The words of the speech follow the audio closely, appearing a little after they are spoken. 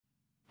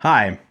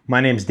Hi,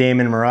 my name's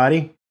Damon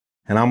Mirate,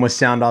 and I'm with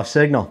SoundOff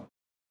Signal.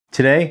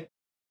 Today,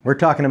 we're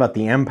talking about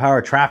the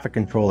mpower traffic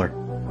controller.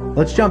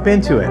 Let's jump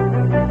into it.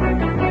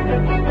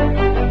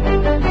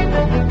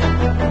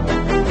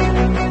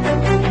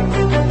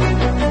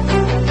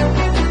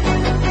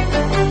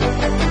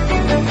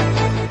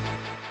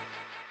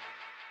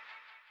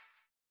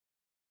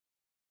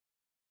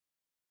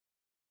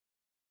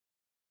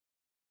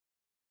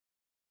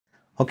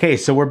 Okay,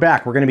 so we're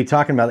back. We're going to be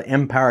talking about the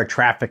mpower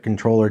traffic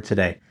controller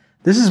today.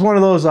 This is one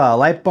of those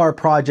light bar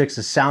projects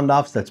of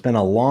SoundOff's that's been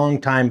a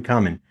long time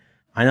coming.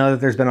 I know that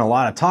there's been a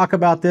lot of talk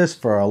about this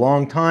for a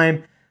long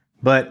time,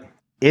 but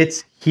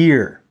it's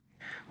here.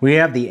 We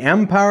have the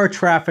mpower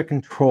traffic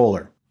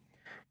controller.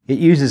 It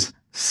uses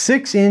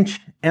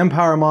 6-inch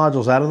mpower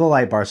modules out of the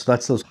light bar, so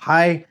that's those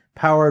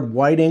high-powered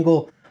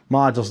wide-angle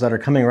modules that are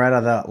coming right out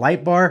of that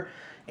light bar,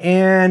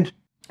 and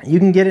you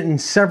can get it in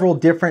several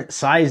different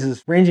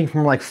sizes, ranging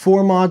from like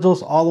 4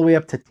 modules all the way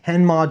up to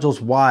 10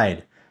 modules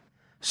wide.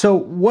 So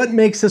what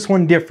makes this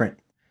one different?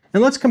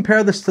 And let's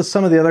compare this to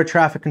some of the other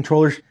traffic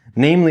controllers,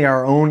 namely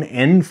our own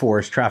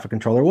nFORCE traffic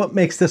controller. What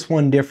makes this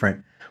one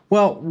different?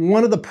 Well,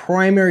 one of the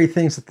primary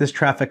things that this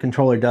traffic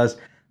controller does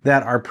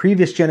that our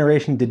previous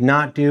generation did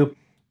not do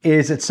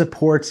is it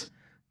supports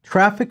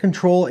traffic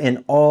control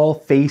in all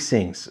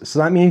facings. So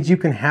that means you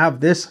can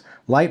have this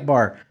light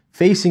bar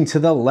facing to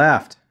the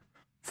left,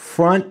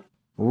 front,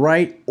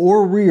 right,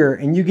 or rear,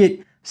 and you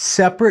get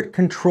separate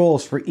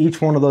controls for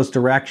each one of those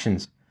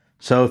directions.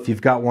 So if you've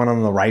got one on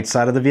the right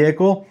side of the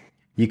vehicle,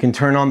 you can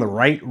turn on the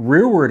right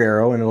rearward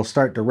arrow and it'll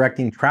start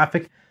directing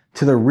traffic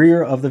to the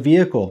rear of the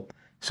vehicle.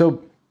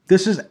 So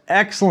this is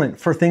excellent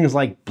for things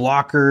like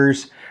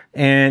blockers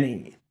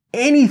and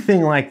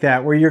anything like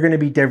that where you're going to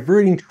be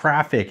diverting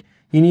traffic.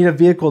 You need a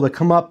vehicle to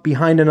come up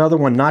behind another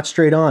one, not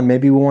straight on.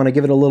 Maybe we want to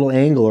give it a little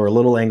angle or a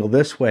little angle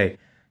this way.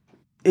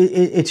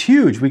 It's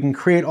huge. We can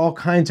create all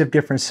kinds of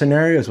different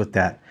scenarios with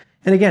that.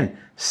 And again,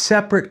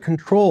 separate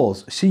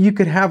controls. So you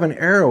could have an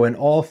arrow in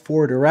all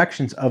 4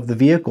 directions of the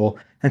vehicle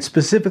and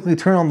specifically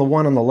turn on the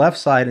one on the left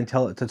side and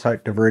tell it to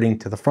start diverting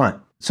to the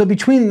front. So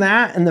between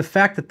that and the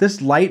fact that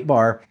this light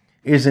bar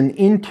is an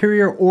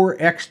interior or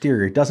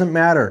exterior, it doesn't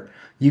matter.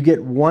 You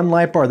get one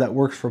light bar that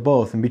works for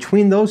both. And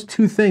between those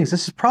two things,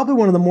 this is probably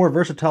one of the more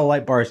versatile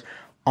light bars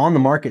on the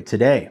market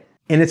today.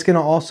 And it's going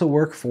to also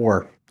work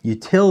for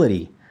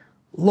utility,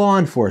 law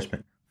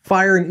enforcement,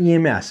 fire and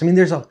EMS. I mean,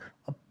 there's a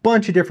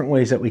bunch of different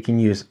ways that we can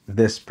use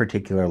this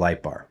particular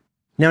light bar.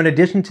 Now, in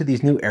addition to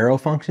these new arrow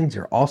functions,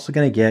 you're also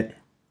going to get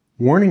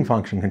warning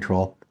function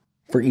control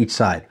for each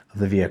side of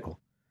the vehicle.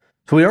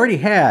 So we already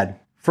had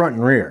front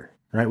and rear,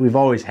 right? We've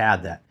always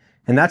had that.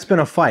 And that's been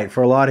a fight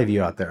for a lot of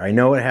you out there. I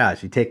know it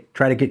has. You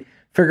try to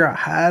figure out,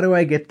 how do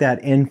I get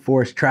that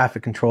nFORCE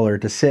traffic controller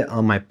to sit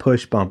on my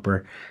push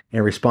bumper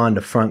and respond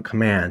to front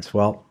commands?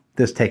 Well,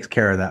 this takes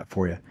care of that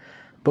for you.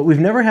 But we've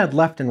never had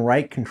left and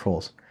right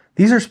controls.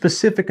 These are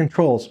specific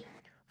controls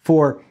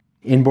for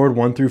inboard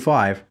 1 through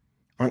 5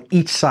 on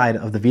each side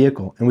of the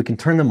vehicle, and we can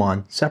turn them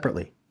on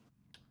separately.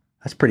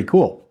 That's pretty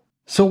cool.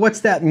 So what's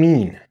that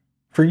mean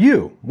for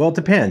you? Well, it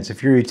depends.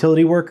 If you're a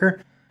utility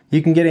worker,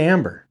 you can get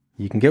amber,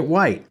 you can get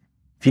white.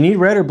 If you need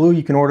red or blue,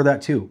 you can order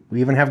that too. We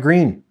even have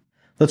green.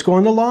 Let's go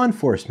into law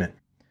enforcement.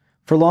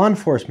 For law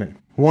enforcement,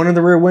 one in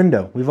the rear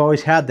window. We've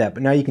always had that,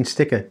 but now you can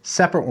stick a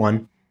separate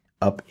one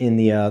up in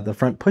the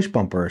front push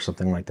bumper or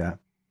something like that.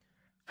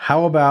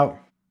 How about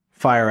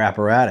fire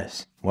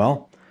apparatus?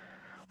 Well,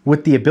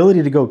 with the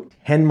ability to go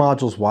 10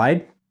 modules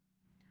wide,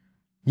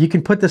 you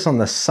can put this on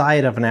the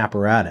side of an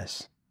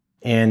apparatus.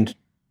 And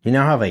you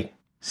now have a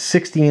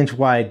 60-inch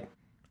wide,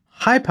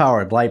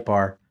 high-powered light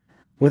bar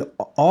with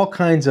all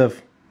kinds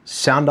of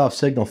SoundOff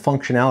Signal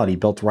functionality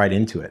built right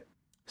into it.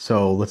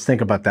 So let's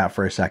think about that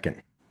for a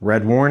second.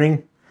 Red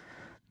warning,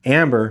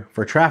 amber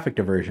for traffic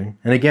diversion,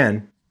 and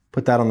again,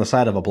 put that on the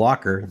side of a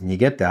blocker and you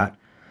get that.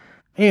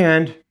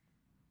 And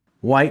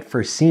white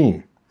for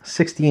scene,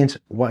 60-inch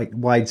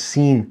wide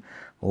scene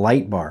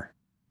light bar.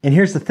 And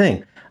here's the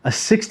thing, a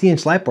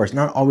 60-inch light bar is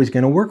not always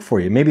going to work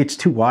for you. Maybe it's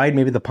too wide,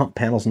 maybe the pump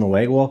panel's in the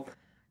way. Well,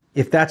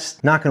 if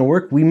that's not going to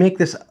work, we make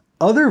this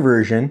other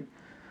version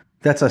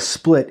that's a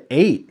split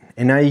 8.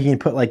 And now you can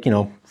put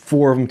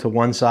 4 of them to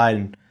one side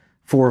and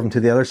 4 of them to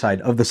the other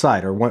side of the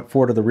side, or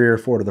 4 to the rear,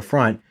 4 to the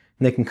front.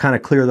 And they can kind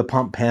of clear the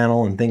pump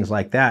panel and things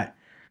like that.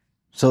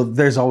 So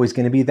there's always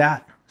going to be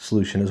that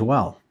solution as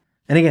well.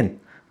 And again,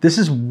 this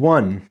is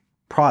one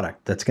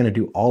product that's going to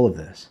do all of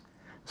this.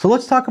 So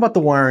let's talk about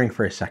the wiring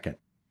for a second.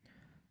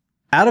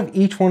 Out of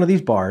each one of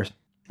these bars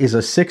is a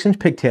 6-inch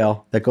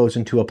pigtail that goes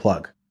into a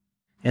plug.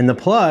 And the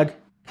plug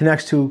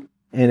connects to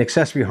an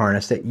accessory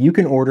harness that you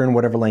can order in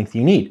whatever length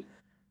you need.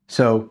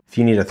 So if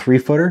you need a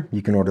 3-footer,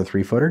 you can order a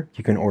 3-footer,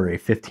 you can order a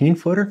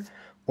 15-footer,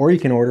 or you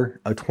can order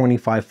a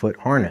 25-foot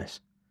harness.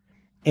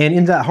 And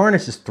in that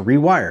harness is 3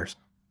 wires,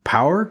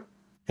 power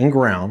and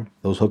ground.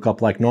 Those hook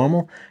up like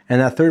normal.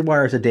 And that 3rd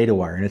wire is a data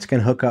wire, and it's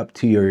going to hook up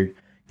to your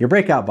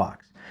breakout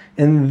box.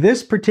 And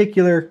this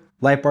particular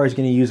light bar is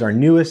going to use our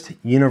newest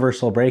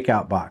universal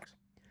breakout box.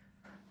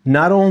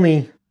 Not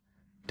only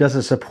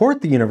doesn't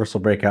support the universal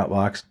breakout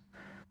box,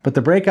 but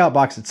the breakout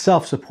box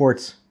itself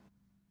supports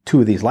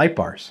 2 of these light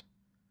bars.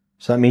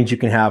 So that means you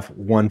can have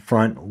one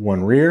front,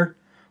 one rear,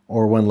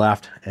 or one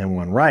left and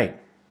one right.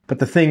 But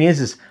the thing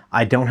is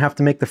I don't have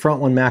to make the front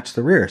one match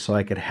the rear. So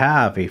I could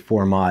have a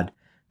 4 mod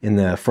in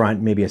the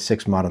front, maybe a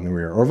 6 mod on the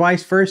rear, or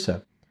vice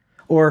versa.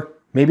 Or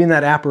maybe in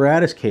that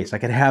apparatus case, I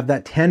could have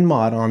that 10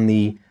 mod on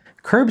the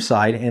curb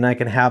side and I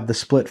can have the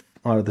split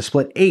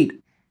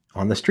 8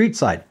 on the street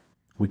side.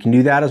 We can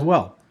do that as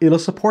well. It'll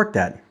support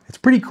that. It's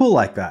pretty cool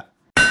like that.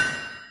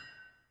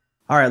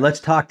 All right, let's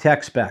talk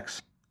tech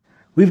specs.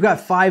 We've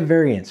got 5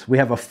 variants. We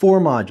have a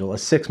 4 module, a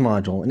 6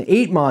 module, an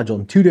 8 module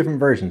in 2 different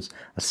versions,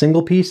 a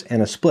single piece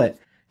and a split.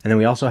 And then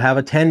we also have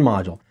a 10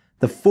 module.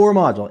 The 4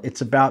 module,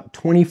 it's about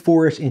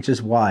 24-ish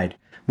inches wide.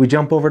 We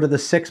jump over to the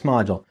 6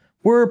 module.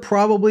 We're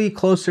probably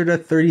closer to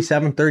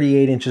 37,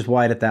 38 inches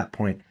wide at that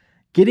point.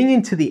 Getting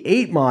into the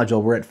 8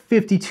 module, we're at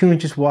 52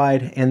 inches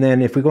wide. And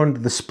then if we go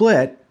into the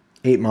split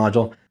 8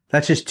 module,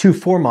 that's just 2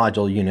 4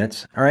 module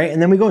units. All right. And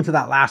then we go into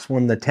that last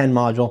one, the 10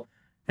 module,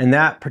 and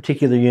that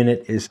particular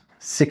unit is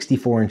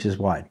 64 inches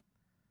wide.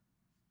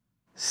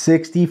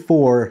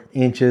 64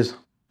 inches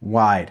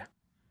wide.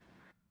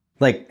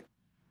 Like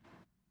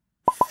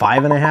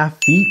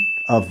 5.5 feet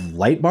of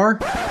light bar.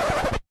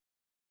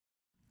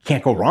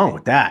 Can't go wrong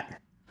with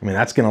that. I mean,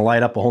 that's going to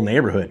light up a whole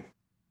neighborhood.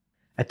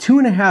 At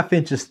 2.5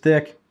 inches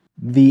thick,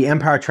 the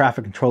mpower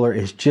traffic controller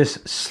is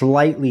just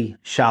slightly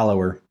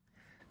shallower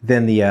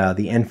than the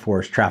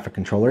nFORCE traffic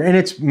controller, and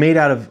it's made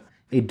out of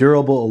a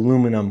durable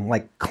aluminum,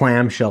 like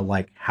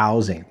clamshell-like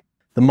housing.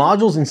 The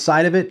modules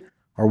inside of it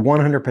are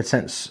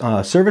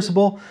 100%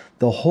 serviceable.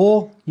 The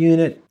whole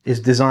unit is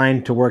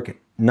designed to work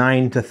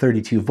 9 to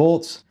 32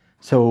 volts,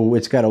 so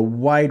it's got a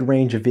wide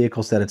range of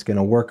vehicles that it's going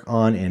to work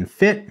on and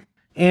fit.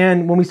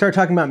 And when we start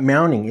talking about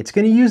mounting, it's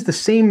going to use the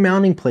same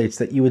mounting plates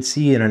that you would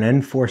see in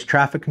an nFORCE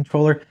traffic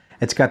controller.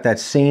 It's got that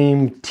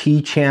same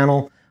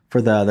T-channel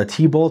for the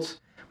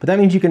T-bolts, but that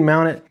means you can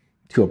mount it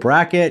to a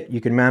bracket.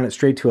 You can mount it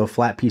straight to a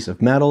flat piece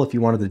of metal. If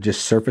you wanted to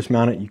just surface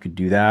mount it, you could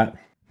do that.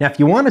 Now, if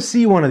you want to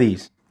see one of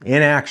these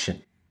in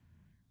action,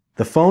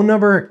 the phone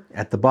number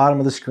at the bottom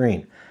of the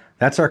screen,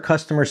 that's our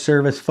customer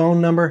service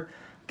phone number.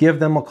 Give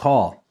them a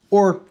call.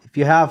 Or if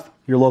you have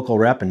your local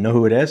rep and know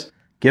who it is,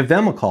 give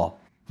them a call.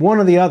 One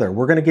or the other.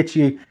 We're going to get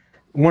you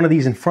one of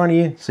these in front of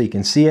you so you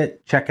can see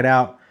it, check it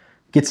out,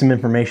 get some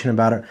information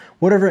about it,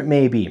 whatever it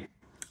may be.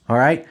 All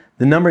right.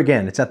 The number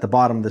again, it's at the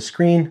bottom of the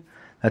screen.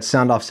 That's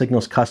SoundOff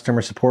Signal's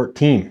customer support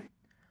team.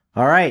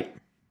 All right.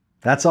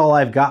 That's all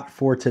I've got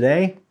for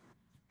today.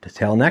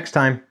 Till next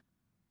time.